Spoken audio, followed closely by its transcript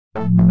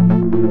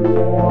Hello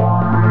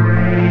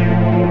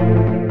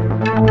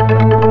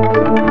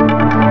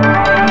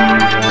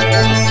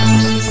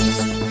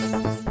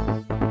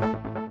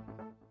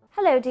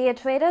dear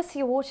traders,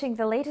 you're watching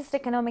the latest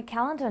economic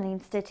calendar on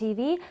Insta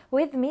TV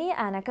with me,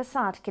 Anna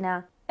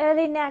Kasatkina.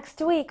 Early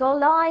next week,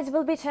 all eyes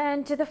will be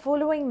turned to the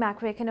following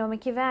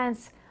macroeconomic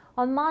events.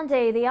 On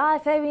Monday, the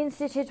IFO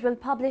Institute will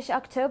publish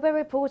October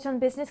report on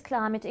business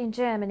climate in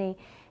Germany.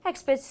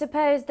 Experts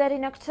suppose that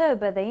in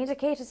October the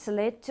indicator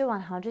slid to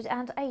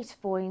 108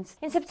 points.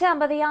 In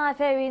September, the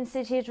IFO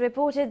Institute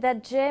reported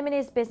that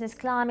Germany's business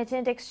climate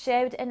index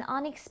showed an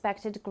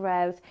unexpected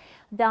growth.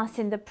 Thus,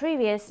 in the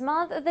previous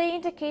month, the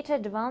indicator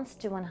advanced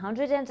to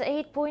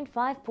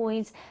 108.5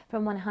 points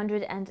from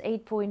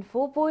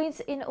 108.4 points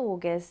in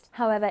August.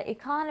 However,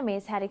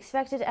 economists had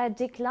expected a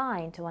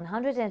decline to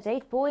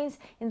 108 points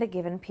in the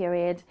given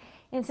period.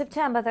 In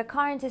September, the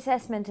current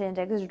assessment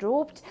index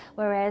dropped,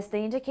 whereas the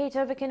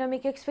indicator of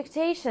economic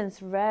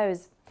expectations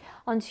rose.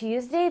 On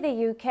Tuesday,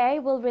 the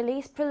UK will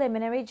release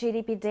preliminary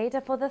GDP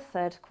data for the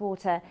third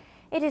quarter.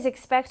 It is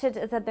expected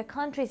that the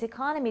country's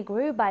economy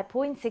grew by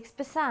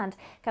 0.6%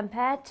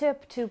 compared to a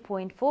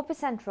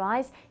 2.4%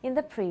 rise in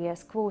the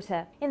previous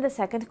quarter. In the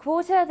second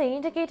quarter, the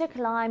indicator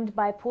climbed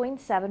by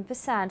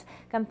 0.7%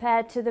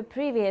 compared to the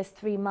previous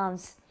 3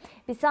 months.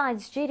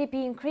 Besides,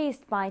 GDP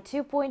increased by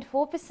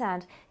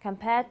 2.4%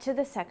 compared to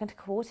the second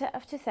quarter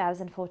of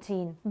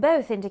 2014.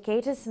 Both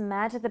indicators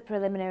met the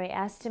preliminary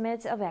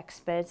estimates of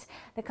experts.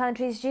 The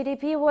country's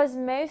GDP was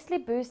mostly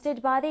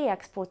boosted by the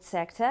export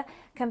sector.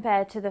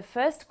 Compared to the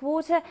first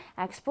quarter,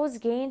 exports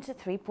gained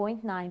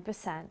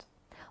 3.9%.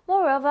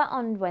 Moreover,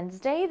 on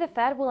Wednesday, the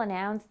Fed will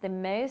announce the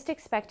most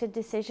expected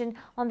decision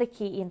on the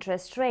key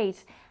interest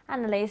rate.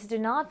 Analysts do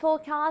not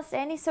forecast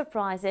any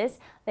surprises.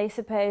 They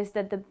suppose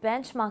that the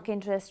benchmark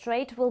interest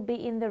rate will be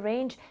in the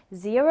range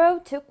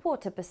 0 to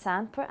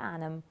 0.25% per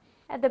annum.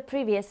 At the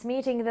previous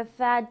meeting, the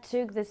Fed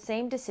took the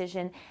same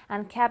decision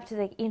and kept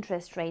the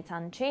interest rates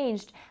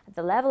unchanged at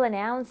the level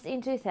announced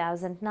in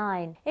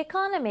 2009.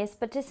 Economists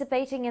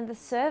participating in the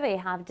survey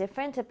have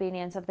different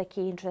opinions of the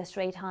key interest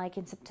rate hike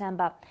in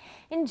September.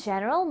 In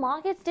general,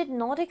 markets did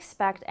not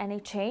expect any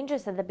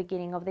changes at the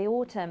beginning of the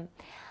autumn.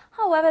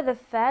 However, the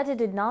Fed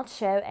did not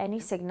show any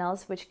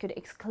signals which could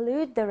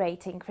exclude the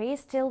rate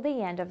increase till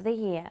the end of the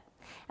year.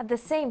 At the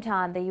same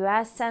time, the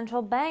US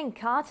Central Bank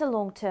cut a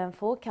long-term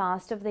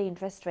forecast of the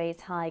interest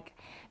rate hike.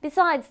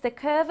 Besides, the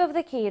curve of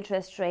the key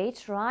interest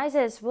rate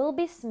rises will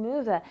be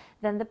smoother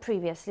than the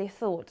previously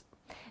thought.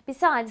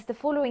 Besides, the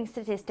following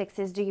statistics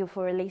is due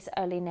for release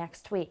early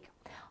next week.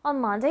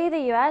 On Monday,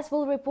 the US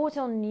will report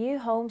on new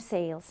home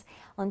sales.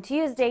 On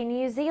Tuesday,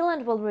 New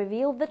Zealand will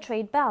reveal the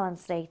trade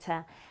balance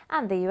data.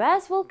 And the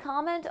US will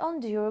comment on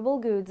durable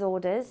goods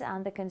orders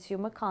and the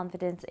consumer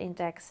confidence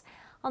index.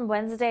 On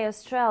Wednesday,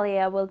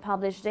 Australia will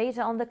publish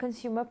data on the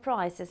Consumer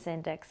Prices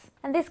Index.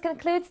 And this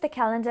concludes the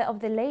calendar of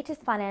the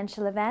latest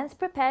financial events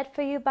prepared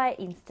for you by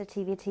Insta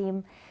TV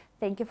team.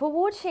 Thank you for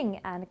watching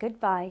and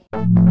goodbye.